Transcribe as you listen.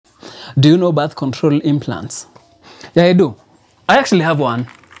Do you know birth control implants? Yeah, I do. I actually have one.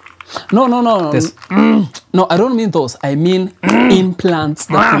 No. No, I don't mean those. I mean implants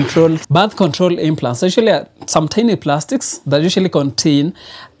that control, birth control implants. Actually, some tiny plastics that usually contain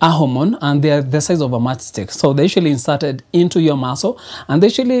a hormone, and they are the size of a matchstick. So they usually inserted into your muscle, and they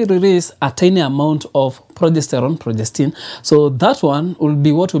usually release a tiny amount of progestin. So that one will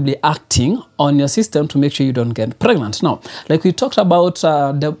be what will be acting on your system to make sure you don't get pregnant. Now, like we talked about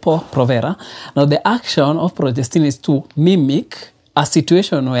Depo Provera, now the action of progestin is to mimic a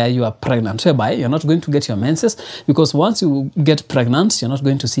situation where you are pregnant, whereby you're not going to get your menses, because once you get pregnant, you're not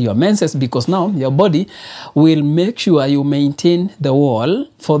going to see your menses, because now your body will make sure you maintain the wall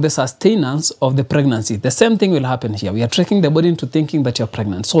for the sustenance of the pregnancy. The same thing will happen here. We are tricking the body into thinking that you're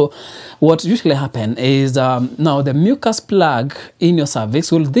pregnant. So what usually happens is now the mucus plug in your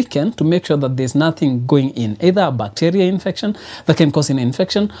cervix will thicken to make sure that there's nothing going in, either a bacteria infection that can cause an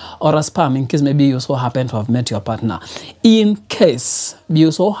infection, or a sperm in case maybe you so happen to have met your partner. In case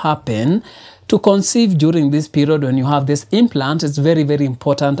you so happen to conceive during this period when you have this implant, it's very, very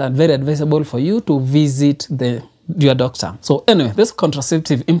important and very advisable for you to visit your doctor. So anyway, this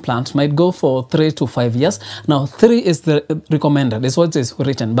contraceptive implant might go for 3 to 5 years. Now 3 is the recommended, is what is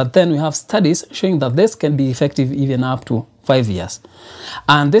written, but then we have studies showing that this can be effective even up to 5 years.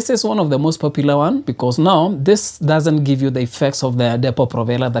 And this is one of the most popular one, because now this doesn't give you the effects of the Depo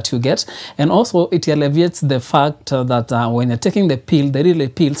Provera that you get, and also it alleviates the fact that when you're taking the pill, the daily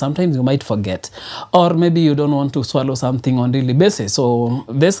pill, sometimes you might forget, or maybe you don't want to swallow something on a daily basis. So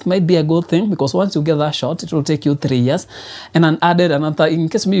this might be a good thing, because once you get that shot, it will take you 3 years, and an added another, in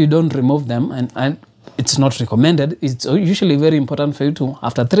case maybe you don't remove them, and it's not recommended. It's usually very important for you to,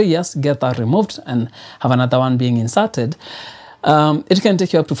 after 3 years, get that removed and have another one being inserted. It can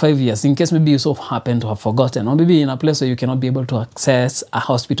take you up to 5 years in case maybe you so happen to have forgotten, or maybe in a place where you cannot be able to access a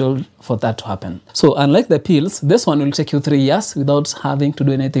hospital for that to happen. So unlike the pills, this one will take you 3 years without having to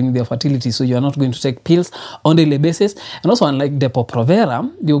do anything with your fertility. So you are not going to take pills on a daily basis. And also unlike Depo Provera,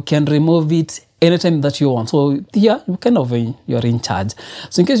 you can remove it anytime that you want. So here, you kind of you're in charge.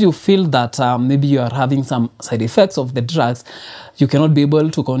 So in case you feel that maybe you are having some side effects of the drugs, you cannot be able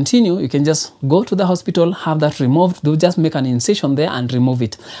to continue, you can just go to the hospital, have that removed. They'll just make an incision there and remove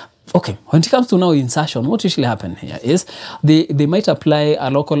it. Okay, when it comes to now insertion, what usually happens here is they might apply a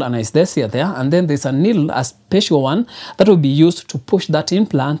local anesthesia there, and then there's a needle, a special one, that will be used to push that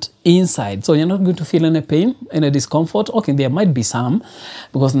implant inside. So you're not going to feel any pain, any discomfort. Okay, there might be some,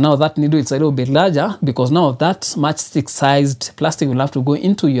 because now that needle is a little bit larger, because now that matchstick-sized plastic will have to go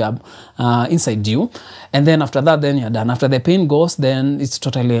into your inside you, and then after that, then you're done. After the pain goes, then it's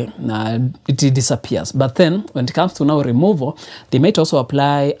totally, it disappears. But then when it comes to now removal, they might also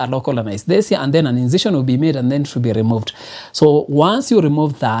apply a local anesthesia, and then an incision will be made, and then it will be removed. So once you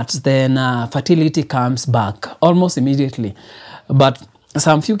remove that, then fertility comes back almost immediately. But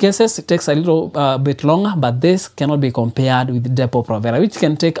some few cases, it takes a little bit longer, but this cannot be compared with Depo Provera, which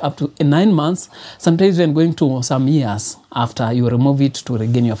can take up to 9 months, sometimes even going to some years after you remove it to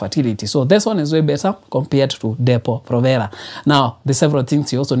regain your fertility. So this one is way better compared to Depo Provera. Now, there's several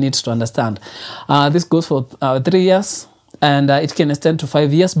things you also need to understand. This goes for 3 years. And it can extend to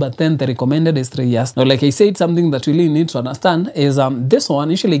 5 years, but then the recommended is 3 years. Now, like I said, something that you really need to understand is this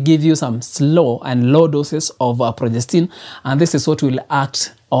one usually gives you some slow and low doses of progestin, and this is what will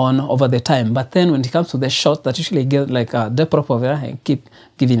act on over the time. But then when it comes to the shot that usually get like Depo Provera, I keep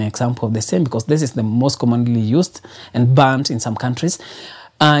giving an example of the same because this is the most commonly used and banned in some countries.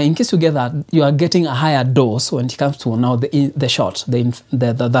 In case you get that, you are getting a higher dose when it comes to now the shot,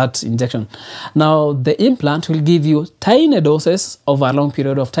 that injection. Now, the implant will give you tiny doses over a long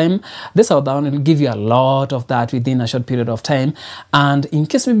period of time. This other one will give you a lot of that within a short period of time. And in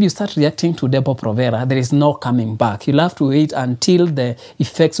case maybe you start reacting to Depo Provera, there is no coming back. You'll have to wait until the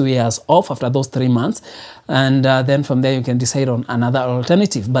effects wears off after those 3 months. And then from there, you can decide on another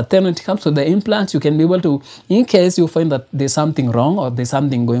alternative. But then when it comes to the implants, you can be able to, in case you find that there's something wrong or there's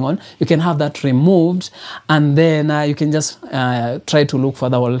something going on, you can have that removed, and then you can just try to look for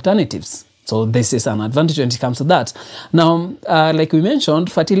the alternatives. So this is an advantage when it comes to that. Now, like we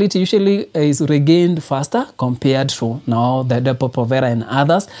mentioned, fertility usually is regained faster compared to now the Depo Provera and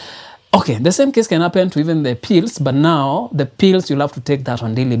others. Okay, the same case can happen to even the pills, but now the pills, you'll have to take that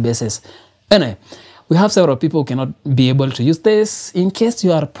on a daily basis. Anyway, we have several people who cannot be able to use this. In case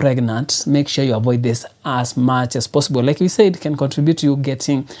you are pregnant, make sure you avoid this as much as possible. Like we said, it can contribute to you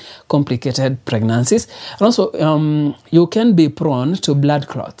getting complicated pregnancies. And also, you can be prone to blood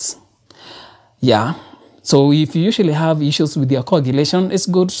clots. Yeah. So if you usually have issues with your coagulation, it's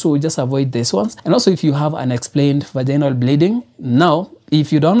good to just avoid these ones. And also if you have unexplained vaginal bleeding, now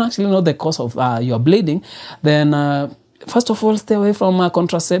if you don't actually know the cause of your bleeding, then first of all, stay away from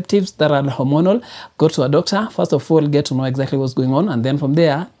contraceptives that are hormonal. Go to a doctor. First of all, get to know exactly what's going on. And then from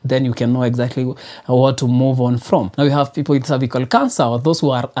there, then you can know exactly what to move on from. Now, we have people with cervical cancer or those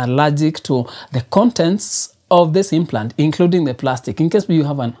who are allergic to the contents of this implant, including the plastic. In case you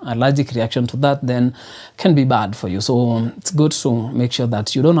have an allergic reaction to that, then can be bad for you. So it's good to make sure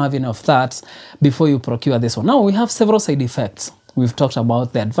that you don't have any of that before you procure this one. Now, we have several side effects. We've talked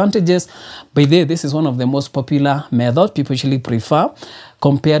about the advantages. By the way, this is one of the most popular methods people usually prefer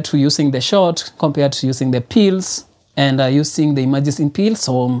compared to using the shot, compared to using the pills and using the emergency pills.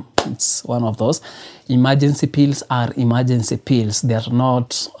 So it's one of those. Emergency pills are emergency pills. They are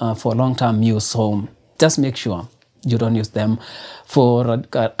not for long-term use. So just make sure you don't use them for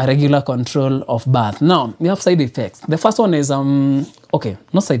a regular control of birth. Now, we have side effects. The first one is, okay,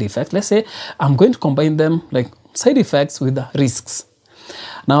 not side effects. Let's say I'm going to combine them like side effects with risks.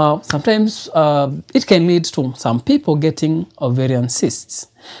 Now, sometimes it can lead to some people getting ovarian cysts.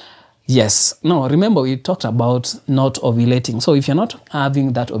 Yes. Now, remember we talked about not ovulating. So if you're not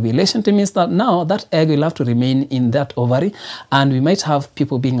having that ovulation, it means that now that egg will have to remain in that ovary, and we might have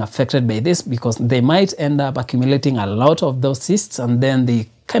people being affected by this because they might end up accumulating a lot of those cysts, and then they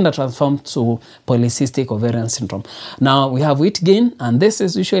kind of transform to polycystic ovarian syndrome. Now, we have weight gain, and this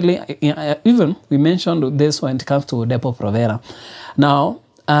is usually, even we mentioned this when it comes to Depo Provera. Now,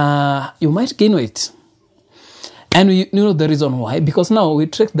 you might gain weight. And you know the reason why, because now we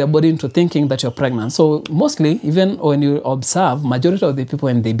trick the body into thinking that you're pregnant. So mostly, even when you observe, majority of the people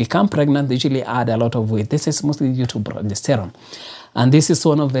when they become pregnant, they usually add a lot of weight. This is mostly due to progesterone. And this is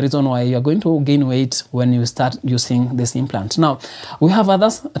one of the reasons why you're going to gain weight when you start using this implant. Now, we have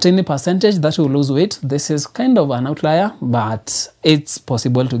others, a tiny percentage that will lose weight. This is kind of an outlier, but it's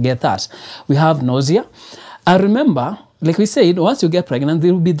possible to get that. We have nausea. I remember, like we said, once you get pregnant,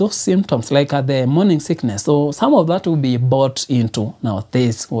 there will be those symptoms like the morning sickness. So some of that will be bought into now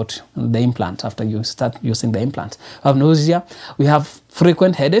this what the implant after you start using the implant. We have nausea. We have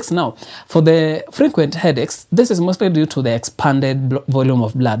frequent headaches. Now, for the frequent headaches, this is mostly due to the expanded volume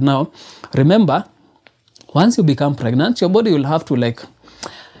of blood. Now, remember, once you become pregnant, your body will have to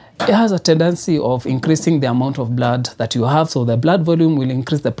it has a tendency of increasing the amount of blood that you have. So the blood volume will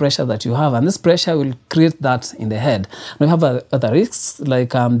increase the pressure that you have, and this pressure will create that in the head. Now, we have other risks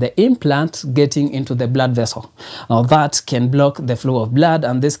like the implant getting into the blood vessel. Now, that can block the flow of blood,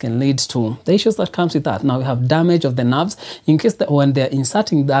 and this can lead to the issues that comes with that. Now, we have damage of the nerves. In case that when they're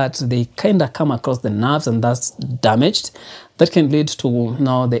inserting that, they kind of come across the nerves, and that's damaged. That can lead to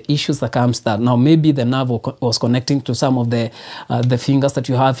now the issues that comes that now maybe the nerve was connecting to some of the fingers that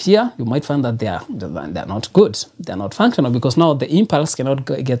you have here. You might find that they're not good. They're not functional because now the impulse cannot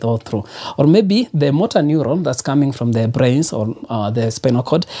get all through. Or maybe the motor neuron that's coming from the brains or the spinal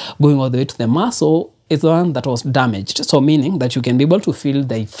cord going all the way to the muscle is the one that was damaged. So meaning that you can be able to feel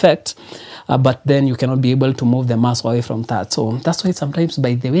the effect, but then you cannot be able to move the muscle away from that. So that's why sometimes,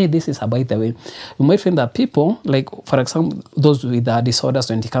 by the way, this is by the way, you might find that people, like for example, those with disorders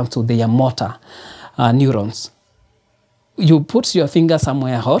when it comes to their motor neurons, you put your finger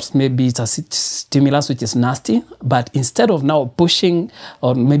somewhere hot, maybe it's a stimulus which is nasty, but instead of now pushing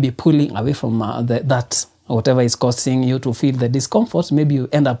or maybe pulling away from that whatever is causing you to feel the discomfort, maybe you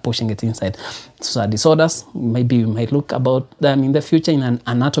end up pushing it inside. So disorders, maybe you might look about them in the future in an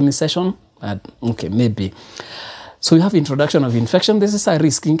anatomy session. Okay, maybe. So you have introduction of infection. This is a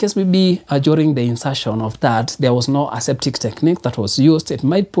risk. In case maybe during the insertion of that, there was no aseptic technique that was used, it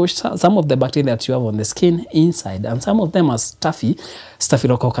might push some of the bacteria that you have on the skin inside. And some of them are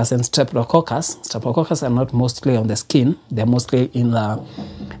staphylococcus and streptococcus. Streptococcus are not mostly on the skin. They're mostly in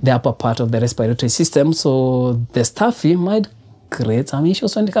the upper part of the respiratory system. So the staphy might create some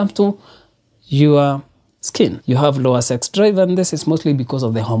issues when it comes to your skin. You have lower sex drive, and this is mostly because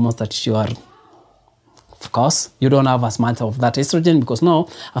of the hormones that you are. Of course, you don't have as much of that estrogen because now,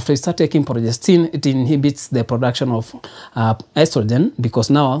 after you start taking progestin, it inhibits the production of estrogen because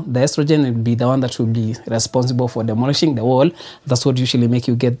now the estrogen will be the one that will be responsible for demolishing the wall. That's what usually make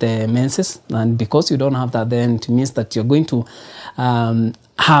you get the menses. And because you don't have that, then it means that you're going to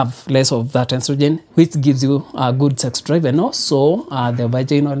have less of that estrogen, which gives you a good sex drive and also the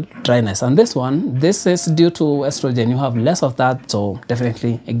vaginal dryness. And this is due to estrogen. You have less of that, so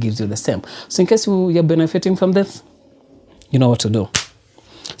definitely it gives you the same. So in case you're benefiting from this, you know what to do.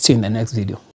 See you in the next video.